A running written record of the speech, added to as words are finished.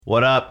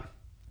What up?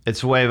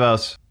 It's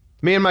Huevos.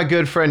 Me and my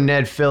good friend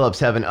Ned Phillips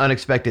have an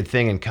unexpected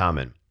thing in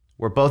common.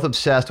 We're both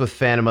obsessed with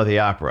Phantom of the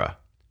Opera.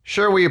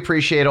 Sure, we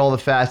appreciate all the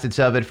facets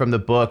of it from the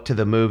book to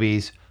the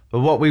movies, but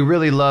what we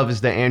really love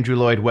is the Andrew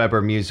Lloyd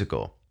Webber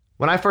musical.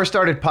 When I first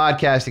started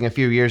podcasting a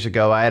few years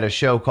ago, I had a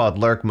show called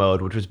Lurk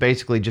Mode, which was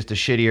basically just a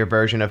shittier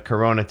version of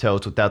Corona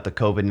Toast without the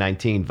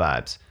COVID-19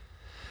 vibes.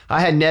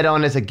 I had Ned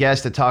on as a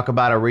guest to talk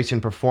about a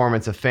recent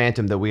performance of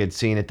Phantom that we had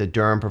seen at the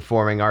Durham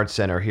Performing Arts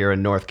Center here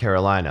in North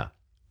Carolina.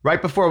 Right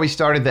before we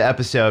started the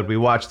episode, we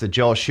watched the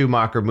Joel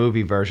Schumacher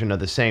movie version of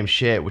the same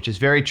shit, which is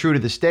very true to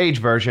the stage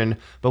version,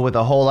 but with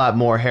a whole lot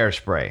more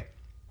hairspray.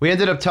 We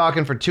ended up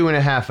talking for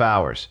 2.5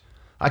 hours.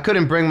 I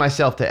couldn't bring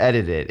myself to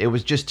edit it. It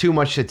was just too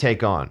much to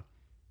take on.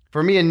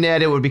 For me and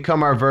Ned, it would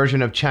become our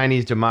version of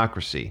Chinese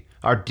democracy,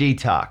 our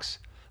detox,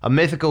 a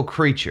mythical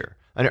creature,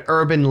 an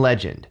urban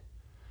legend.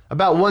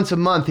 About once a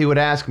month, he would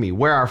ask me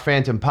where our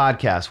Phantom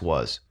podcast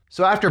was.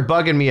 So after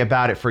bugging me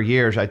about it for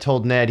years, I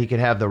told Ned he could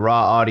have the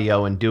raw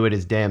audio and do it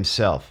his damn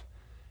self.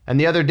 And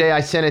the other day I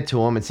sent it to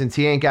him, and since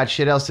he ain't got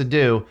shit else to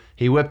do,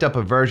 he whipped up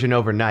a version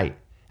overnight.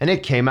 And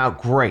it came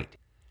out great.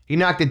 He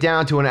knocked it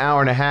down to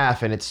 1.5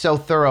 hours, and it's so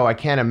thorough I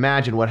can't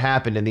imagine what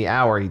happened in the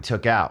hour he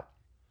took out.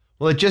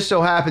 Well, it just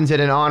so happens that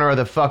in honor of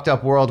the fucked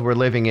up world we're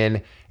living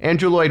in,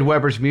 Andrew Lloyd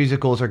Webber's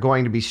musicals are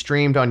going to be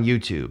streamed on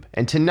YouTube.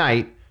 And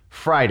tonight,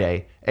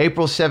 Friday,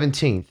 April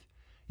 17th,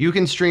 you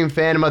can stream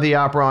Phantom of the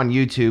Opera on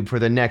YouTube for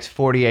the next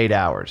 48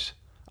 hours.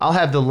 I'll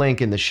have the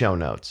link in the show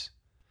notes.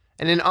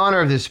 And in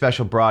honor of this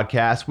special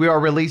broadcast, we are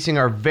releasing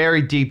our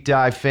very deep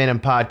dive Phantom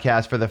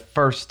podcast for the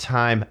first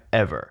time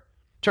ever.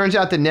 Turns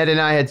out that Ned and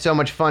I had so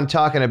much fun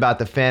talking about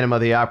the Phantom of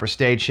the Opera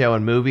stage show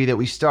and movie that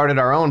we started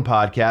our own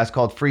podcast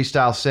called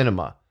Freestyle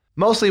Cinema.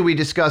 Mostly we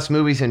discuss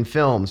movies and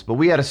films, but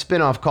we had a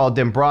spin-off called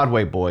Them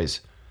Broadway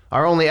Boys,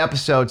 our only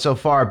episode so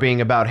far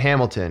being about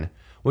Hamilton,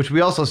 which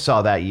we also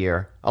saw that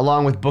year,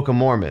 along with Book of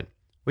Mormon.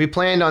 We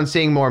planned on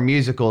seeing more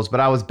musicals, but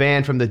I was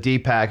banned from the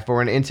DPAC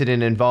for an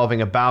incident involving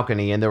a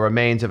balcony and the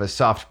remains of a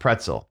soft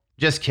pretzel.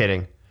 Just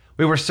kidding.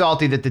 We were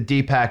salty that the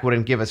DPAC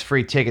wouldn't give us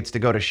free tickets to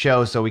go to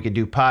shows so we could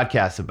do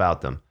podcasts about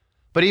them.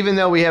 But even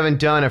though we haven't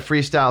done a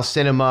Freestyle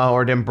Cinema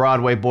or Them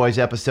Broadway Boys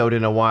episode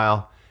in a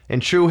while, in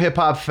true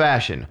hip-hop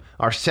fashion,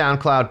 our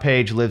SoundCloud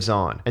page lives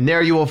on. And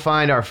there you will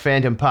find our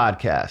Phantom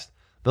podcast,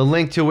 the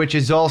link to which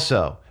is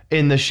also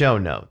in the show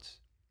notes.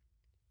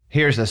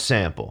 Here's a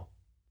sample.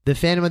 The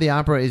Phantom of the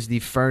Opera is the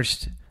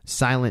first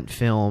silent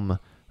film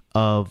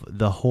of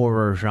the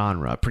horror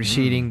genre,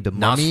 preceding The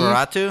Mummy,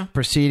 Nosferatu,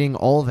 preceding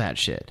all that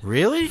shit.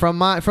 Really? From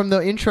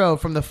the intro,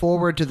 from the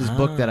foreword to this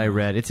book that I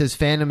read, it says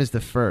Phantom is the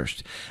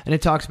first, and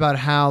it talks about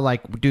how,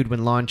 like, dude,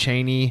 when Lon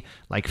Chaney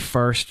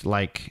first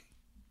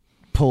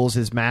pulls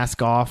his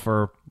mask off,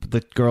 or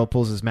the girl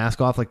pulls his mask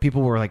off, like,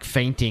 people were like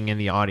fainting in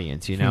the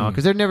audience, you know,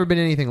 because there'd never been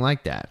anything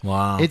like that.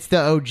 Wow. It's the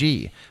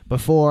OG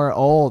before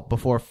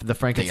the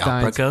Frankensteins. The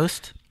opera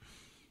ghost?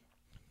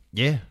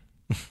 Yeah.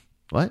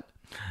 What?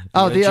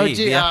 Oh, the OG.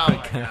 The Oh,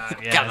 my God,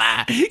 yes. Come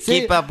on.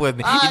 Keep up with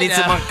me. You need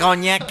some more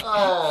cognac?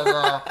 Oh,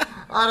 no.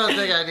 I don't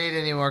think I need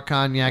any more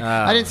cognac.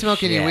 I didn't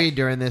smoke any weed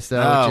during this,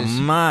 though, which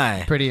is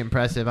pretty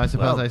impressive. I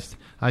suppose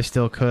I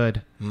still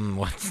could.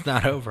 What's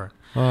not over?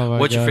 Oh,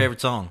 What's your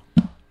favorite song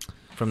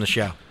from the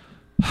show?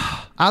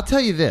 I'll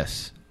tell you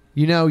this.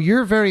 You know,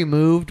 you're very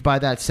moved by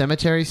that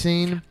cemetery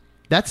scene.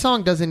 That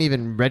song doesn't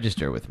even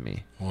register with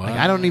me. Like,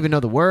 I don't even know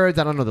the words.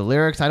 I don't know the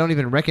lyrics. I don't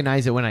even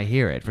recognize it when I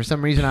hear it. For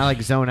some reason, I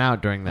zone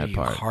out during that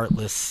part.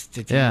 Heartless.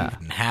 Did you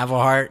even have a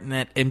heart in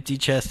that empty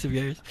chest of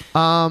yours?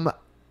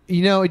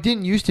 You know, it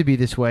didn't used to be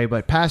this way,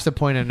 but Past the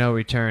Point of No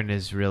Return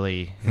is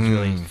really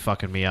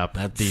fucking me up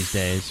these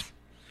days.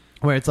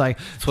 Where it's like...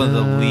 It's one of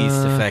the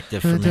least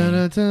effective for me.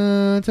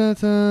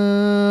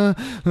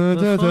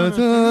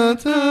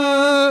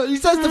 He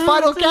says the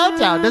final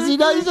countdown. Does he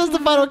not? He says the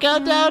final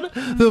countdown.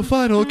 The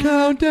final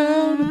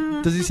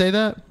countdown. Does he say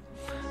that?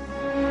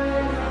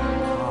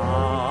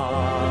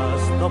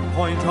 Past the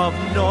point of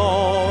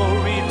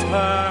no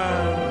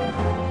return,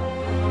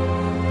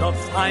 the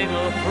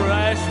final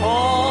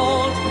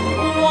threshold.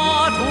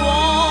 What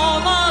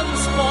woman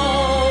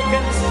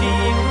spoken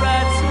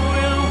secrets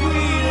will we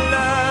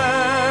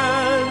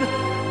learn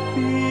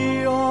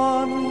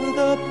beyond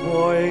the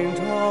point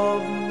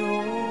of no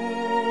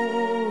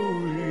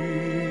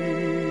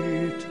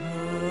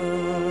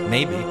return?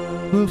 Maybe.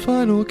 The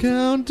final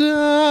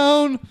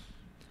countdown.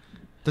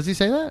 Does he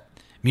say that?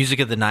 Music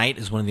of the Night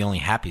is one of the only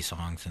happy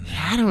songs in there.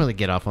 I don't really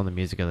get off on the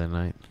Music of the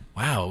Night.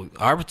 Wow,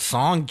 our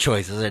song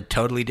choices are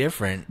totally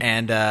different.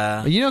 And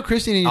you know,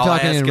 Christine and You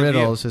Talking in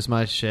Riddles is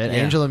my shit. Yeah.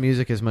 Angela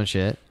Music is my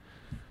shit.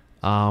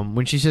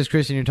 When she says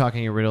Christine, You're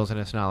Talking in Riddles and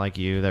It's Not Like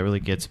You, that really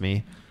gets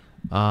me.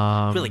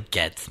 Really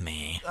gets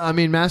me. I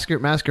mean,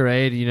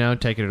 Masquerade, you know,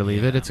 take it or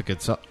leave it. It's a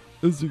good song.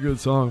 It's a good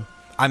song.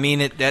 I mean,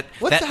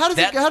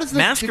 how does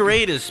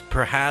Masquerade is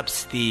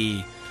perhaps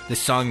the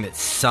song that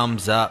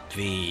sums up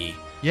the...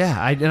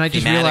 Yeah, I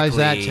just realized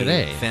that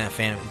today.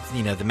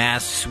 The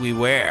masks we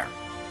wear.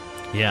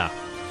 Yeah.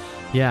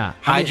 Yeah.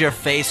 Hide your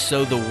face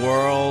so the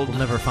world will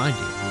never find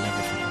you. Will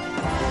never find you.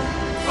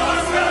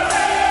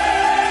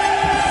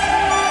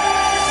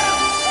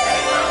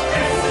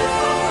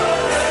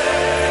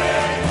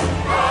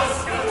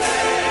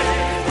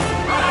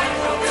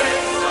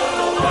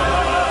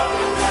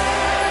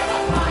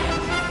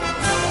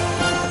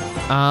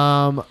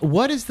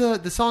 What is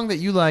the song that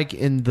you like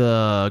in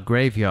the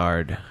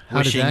graveyard? How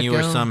does Wishing that you go?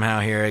 were somehow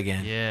here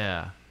again.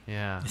 Yeah.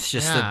 It's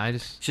just I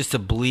a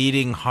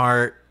bleeding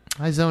heart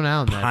I zone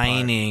out in that part.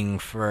 pining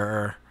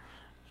for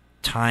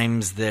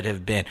times that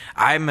have been.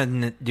 I'm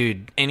a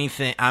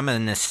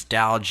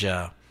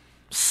nostalgia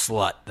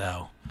slut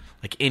though.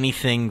 Like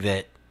anything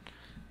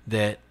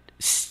that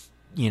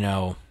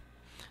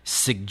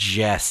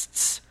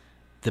suggests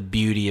the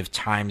beauty of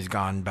times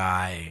gone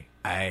by,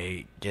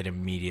 I get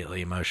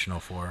immediately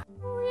emotional for.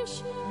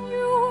 Wishing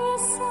you were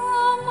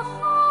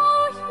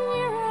somehow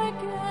here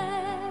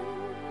again.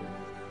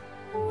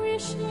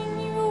 Wishing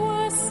you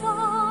were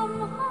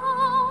somehow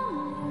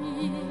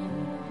near.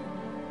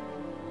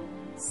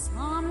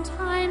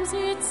 Sometimes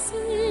it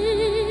seemed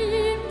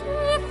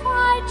if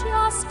I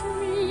just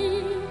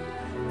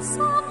dreamed,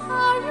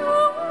 somehow you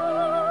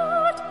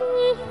would be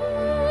here.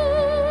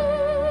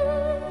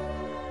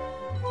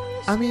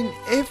 I mean,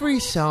 every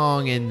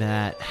song in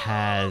that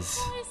has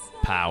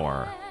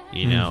power,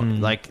 you know?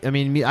 Like, I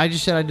mean, I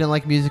just said I didn't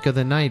like Music of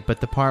the Night, but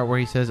the part where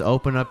he says,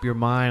 open up your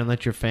mind and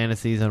let your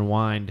fantasies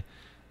unwind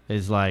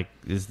is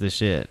the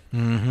shit,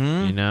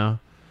 you know?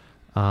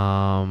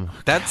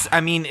 That's,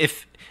 I mean,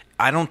 if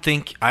I don't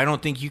think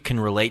you can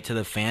relate to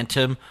the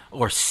Phantom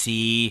or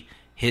see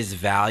his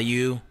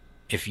value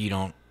if you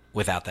don't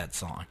without that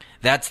song.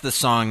 That's the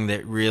song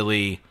that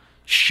really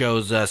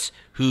shows us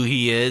who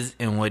he is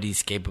and what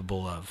he's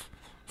capable of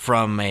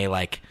from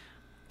a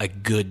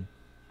good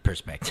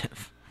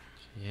perspective.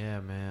 Yeah,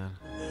 man.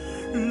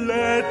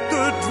 Let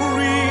the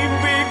dream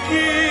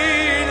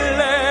begin.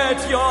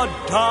 Let your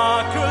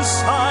darker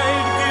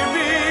side give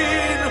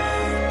in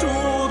to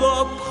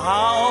the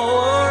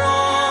power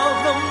of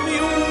the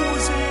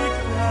music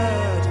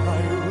that I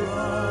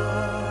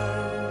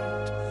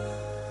write.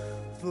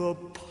 The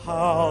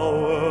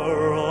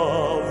power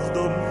of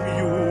the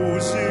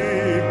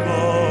music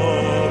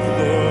of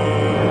the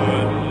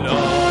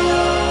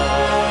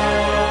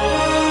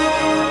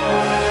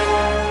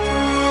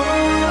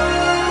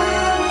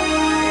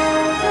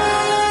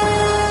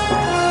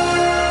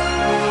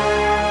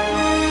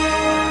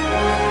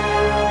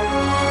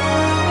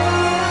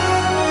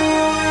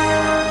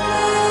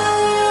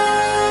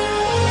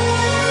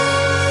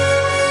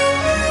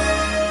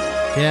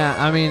Yeah,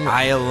 I mean...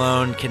 I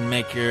alone can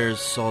make your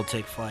soul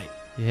take flight.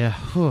 Yeah,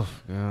 whew,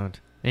 God.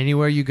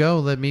 Anywhere you go,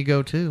 let me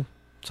go too.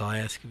 That's all I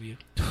ask of you.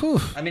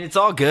 Whew. I mean, it's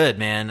all good,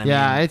 man. I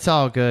mean, It's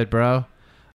all good, bro.